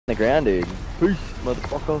the ground, dude. Peace,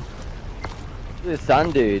 motherfucker. Look at the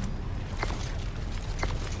sun, dude.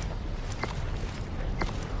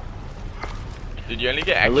 Did you only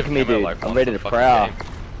get active? Look at me, dude. Like I'm ready to prowl.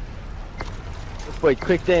 Wait,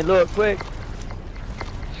 quick, Dan. Look, quick.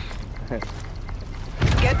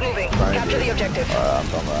 Get moving. Capture the objective. Alright,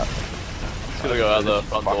 I'm done with that. Just gonna go out the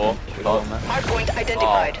front door. Hardpoint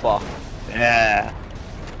identified. Oh, fuck. Yeah.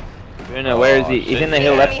 Bruno, where is he? He's in the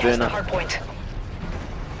hill left, Enemy has the Bruno. hardpoint.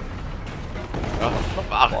 Oh,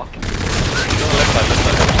 fuck. Fuck. Left side, left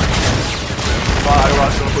side. I got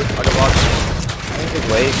rush, I got rush. I think it's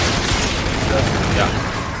wait. Yeah.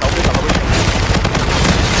 Help me, help me.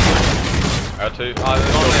 L2. Oh,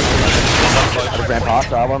 there's one I just ran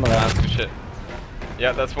past, I won the there. round. Good shit.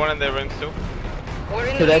 Yeah, that's one in their room still. We're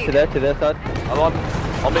in To the there, lead. to there, to their side. I'm on me.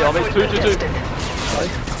 Hardpoint 2, 2, 2. contested.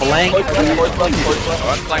 Blank. One flank, one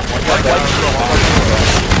flank.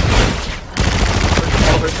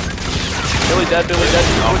 Billy dead, Billy dead.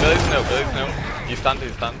 Oh, Billy's no, Billy's no. He's stunned,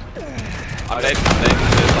 he's stunned. I'm dead,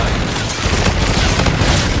 this line.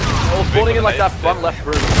 Oh, spawning in like that front left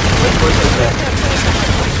room.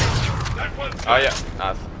 Oh yeah,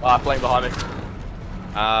 nice. Ah, flank behind me.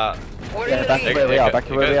 We're Yeah, in back the to lead. where we are, back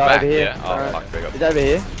to where we are over here. Yeah. Oh fuck, big up. He's over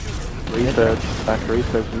here. Research, back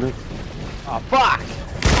research, look. Oh, fuck!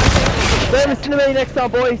 Service to me next time,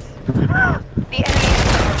 boys! The enemy has the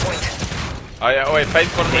hardpoint. Oh yeah, oh wait, face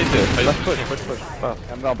bottom research. Let's push. Oh,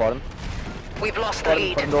 I'm going bottom. We've lost the Bottom,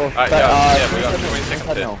 lead. bottom door. Yeah, we got 20 seconds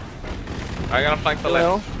left. left. I'm gonna flank the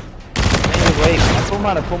left. Wait, full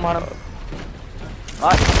mana.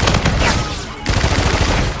 Nice.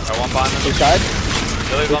 Got one behind them. He's side.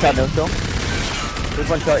 Billy's He's on side, me. no still. There's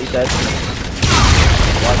one shot, he's dead. We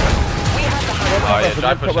have the hardpoint. Oh yeah,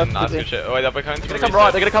 drive pushing, nice good shit. Oh wait, they're coming They're gonna come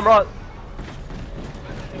right, they're gonna come right.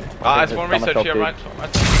 Ah, it's one research here, right?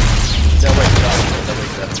 Yeah, wait,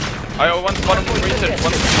 Oh yeah, one's bottom research,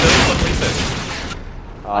 one's research.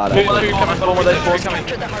 Ah, Two that's coming, One more, research, there's two coming.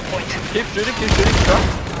 Capture the hardpoint. Keep shooting, stop.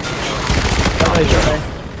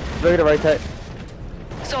 Look at the rotate.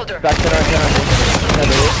 Soldier. Back to the right.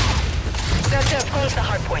 Sergeant holds the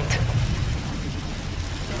hardpoint.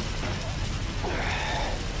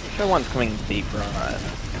 Sure one's coming deep right.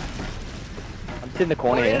 I'm sitting in the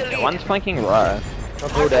corner We're in the here. lead. One's flanking right.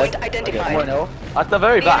 Hardpoint identified. One hill. At the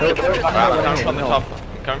very back. The enemy captured the Wow, hardpoint. coming from the top.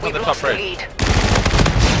 Coming from We've the lost top the right. lead.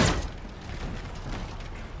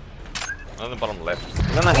 On the bottom left.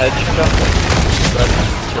 He's on the hedge.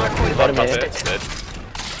 Hardpoint Bottom Top here. there, contested. dead.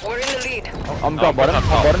 We're in the lead. I'm No, going bottom. top, I'm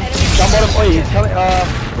top. bottom. Enemy Down bottom. Oh, he's coming. I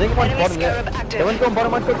think one's Enemy bottom there. scarab active. Yeah, one's going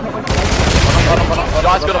bottom. One's going bottom. Oh,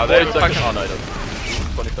 nice, got a Oh, there's 40 second. fucking- Oh no, it doesn't.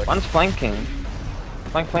 20 seconds. One's flanking.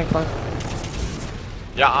 Flank.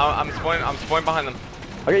 Yeah, I'm spawning behind them.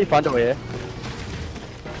 I'll get you front over here.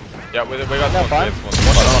 Yeah, we got Yeah, one fine.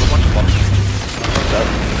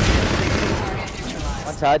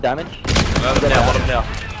 One side damage. Another Now, bottom now.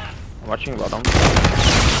 I'm watching bottom.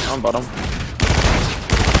 I'm bottom.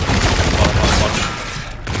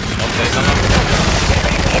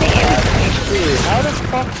 Dude, how the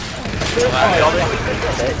fuck?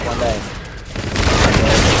 One day.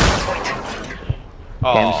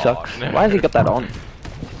 Game sucks. Why has he got that on?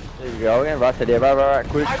 There you go, we're gonna rush it here. Right,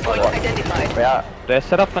 quick. Hardpoint identified. Yeah, they're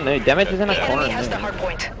set up for new. Damage is in a The corner. enemy has the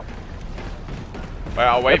hardpoint. Wait,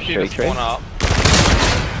 I'll wait for you to Tree. spawn up.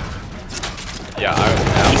 Yeah,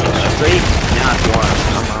 Street. Now if you want to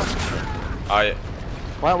come up. oh yeah.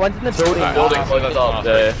 One's in the building. Alright, Building, I'll close spawn up up.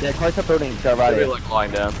 there. Yeah, close up building. Go right Maybe here. like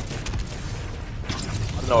lying down. I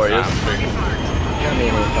don't know where he is. You're gonna be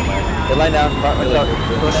in here somewhere. They're laying down. Right, watch out.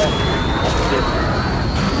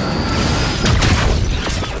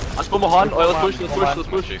 Let's pull behind. Oh, let's push. Juice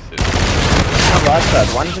it. Right side.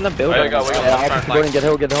 One's in the building. We got Yeah, one. I'll push the building. Get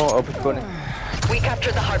hill. I'll push the building. We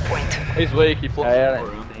captured the hardpoint. He's weak, he flips Yeah.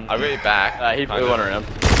 around. I'll get you back. He Kind went of. around.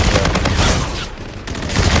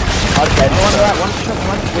 Okay, one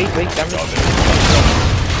shot, weak, damage.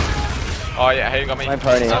 Oh yeah, hey, you got me. My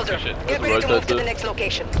pony. That's Soldier, good shit. get ready to move to the next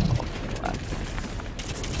location.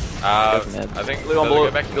 I think Billy one Billy, bullet.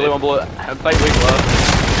 go back to Billy mid. one bullet. And fake weak left.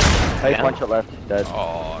 Hey, Yeah. one shot left. Dead.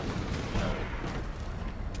 Oh,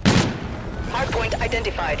 Hardpoint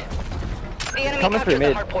identified. The enemy Coming through captured the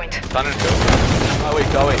mid. hardpoint. stun and kill. Go weak,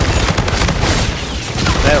 go weak.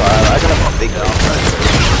 There, I got a big now.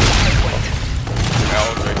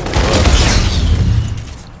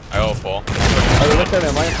 I all four. Oh, look at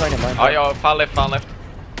him. Mine. Oh yeah, far left. No one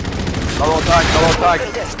tag.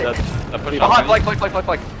 Contested. They're pushing Behind, up. flank.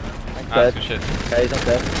 That's Dead. good shit. Okay, he's not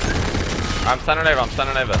dead. I'm standing over.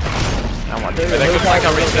 Come on, Wait, they could flank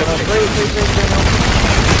our reset. The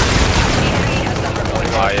enemy has the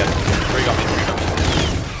hardpoint. Oh yeah. Three got me.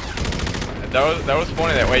 They were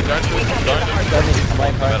spawning there. Wait, don't just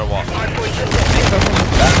spawn no matter what. Hardpoint contested.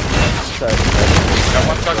 Got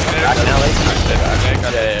one stuck in there.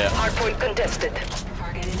 Yeah. Hardpoint contested.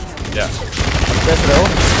 Yeah.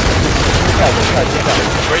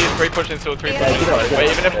 Three pushing still, three pushing.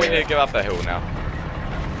 Wait, even if we need to give up that hill now.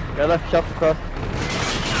 Go left, shove across.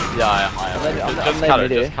 Yeah, I am. Just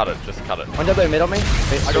cut it, just cut it. One jump in mid on me.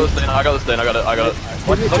 I got this thing, I got it.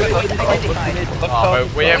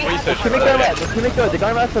 Oh, we have research. Can we go right? Can we go? They're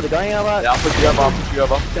going right, so they're going out right. Yeah, I'll push you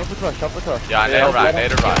over. Shove across. Yeah, need it right,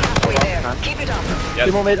 need it right. Way there. Keep it up. Yeah,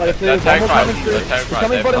 Two more mid, that's tag right,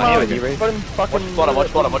 coming bottom there. out. Bottom fucking.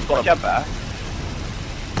 Watch bottom. Get back.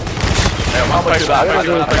 Yeah, one push back. I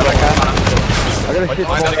gotta shoot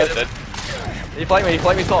Mine's more. gonna get dead. He flank me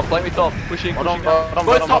top, pushing. Bottom. Another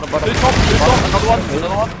one.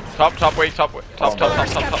 Top, wait, top. Capture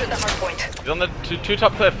the hardpoint. He's on the two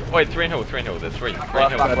top cliff. Wait, three in hill, there's three. Three in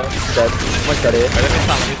hill. Dead. What's that here? Wait, let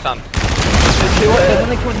me stun. There's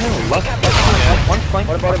only two in hill. One flank.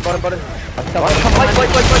 Bottom. Flank.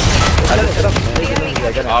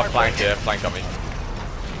 Oh, flank got me.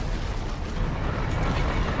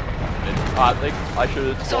 I think I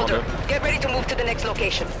should. Soldier, get ready to move to the next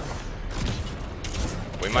location.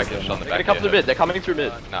 We might get shot in the They're back. gonna come through mid, they're coming through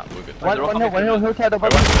mid. Nah, we're good. One hill side of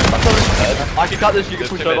Wait, bottom. I can cut this, you can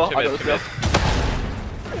push over. I got this, mid.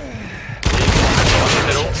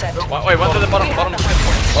 Wait, one to the bottom of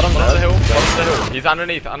the hill. He's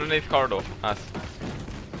underneath corridor. Nice.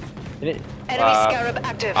 Enemy scarab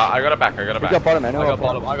active. I got it back. We got bottom, man. I got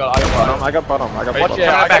bottom. I got bottom. Wait, Watch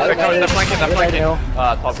yeah, out, back. They're flanking. top.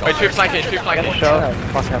 Wait, two flanking. What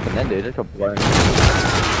fuck happened then, dude? It got blown.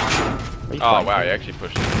 Oh wow, he actually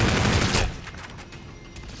pushed it.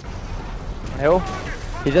 Hill?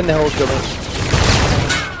 He's in the hill still.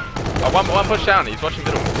 Oh, one push down. He's watching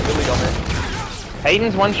middle.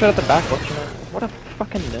 Hayden's one shot at the back. Watching it. What a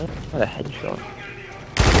fucking nerd. What a headshot.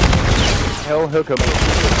 Hill coming.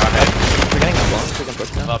 We're getting a bomb. We can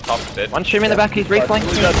push now. Top dead. One stream in the back. He's reflanked.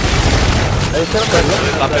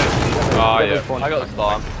 Oh yeah. I got the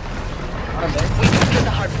storm. We captured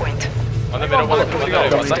the hardpoint. On the middle, one.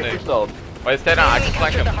 Wait, stay down. I can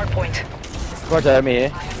flank him. The hardpoint. Watch out, me here.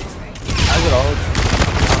 How's it all?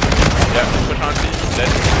 Yeah, push on. Dead.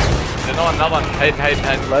 There's another one. Hayden.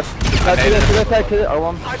 Left. To the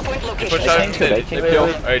R1. Hardpoint location. Push out.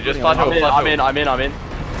 Hey, just flat hill. I'm in.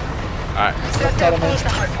 Alright. Sector owns the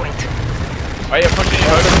hardpoint. Wait, you're pushing you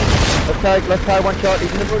over. Left side, one shot.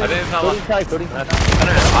 He's in the building. I think it's not Building side, building side.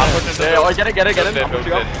 I'm pushing the hill. Get it. Dead, I'm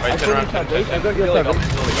pushing up. Wait, turn around. I'm going to go to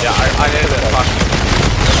Yeah, I need it. Fuck.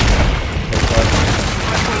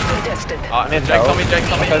 Hardpoint contested.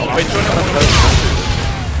 Jake's on me. Wait, two in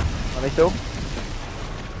Are they still?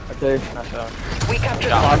 Okay. We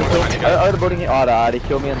captured the Yeah, hardpoint. Oh, the building here. Oh, they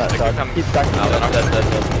killed me on that side. Keep stacking. No, they're not dead.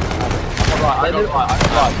 I got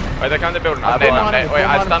right. Wait, they're coming to the building. Wait,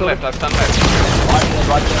 I stun left.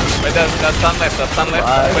 Wait, there's stun left. Wait,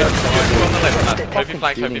 two on the left. Hope you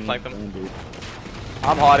flank them.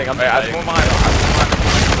 I'm hiding. Wait, I have more behind.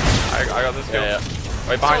 I got this kill. Yeah.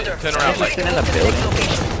 Wait, behind you. Turn around. Get ready to move to the next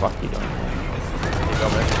location. Fuck you, don't.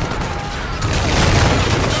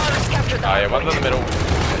 Capture the Oh yeah, one's in the hardpoint. middle.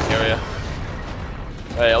 Area.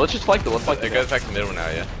 Hey, let's just flank them. It goes back to the middle now,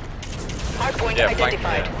 yeah. Hardpoint Yeah, flank.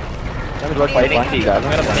 identified. Let me look fighting. You guys.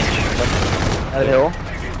 I'm gonna punch. At the hill.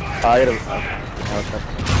 I gotta.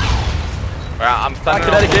 Alright, I'm standing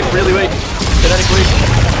Kinetic game really weak. Kinetic weak.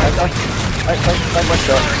 One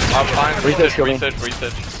shot. I'm fine. Research, kill me.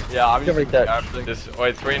 Research. Yeah, I'm Give me that.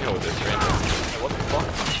 Wait, 3 in hill. There's 3 in hill. What the fuck?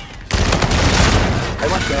 I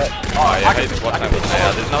want that. Oh yeah, hey, what's happening?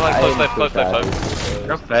 Yeah, there's no one close left, hope.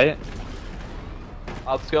 Go play it.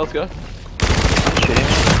 Let's go. Shooting.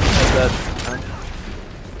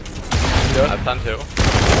 I've done 2.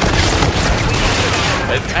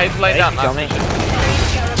 Hey, lay down. Kill me.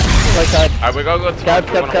 Right side. Alright, we gotta go to Scab.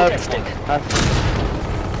 I've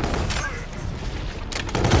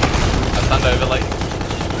done overlay.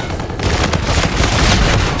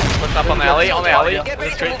 Push up on the alley, Get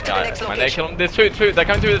ready to move to the next Man, they kill location. him. There's two. They're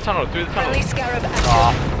coming through the tunnel. Friendly scarab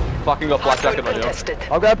active. Fucking got blackjack in Hardpoint my deal. contested.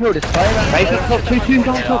 I'll grab hill. Just fire that. Right, top. Two.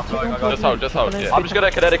 Just hold. Yeah. I'm just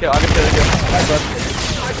gonna kinetic it. I'm gonna kinetic it. Hardpoint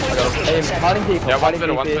Hey, location. hiding deep. Yeah, one's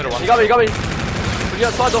middle. You got me. Put you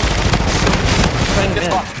outside though.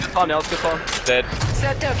 Get time now. Let's get time. Dead.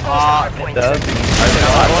 Sector owns the hardpoint.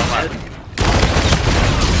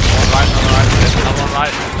 Right. There's another one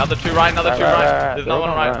right. Another two right. There's another one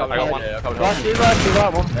right. I got one.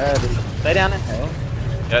 Right one. Yeah, dude. Stay down in.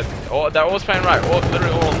 Yeah, they're all spraying right.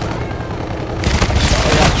 Literally all.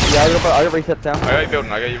 Yeah, I got reset down. I got you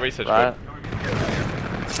building. I got you research. Right.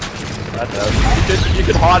 You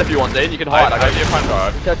can hide if you want, Dean. You can hide. I got you a front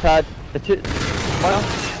guard. Just had the two. Well,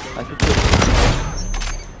 I could shoot.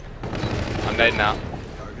 I'm dead now.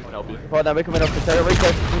 Can help you. Hold on, we're coming up to center. Wait,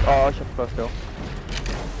 close. Oh, shut the first door.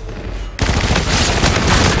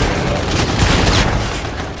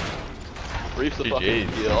 Reef's the GG's. fucking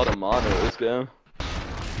deal. I don't mind it, this game.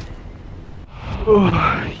 You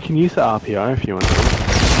can use the RPI if you want to.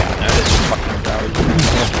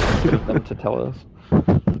 Them to tell us.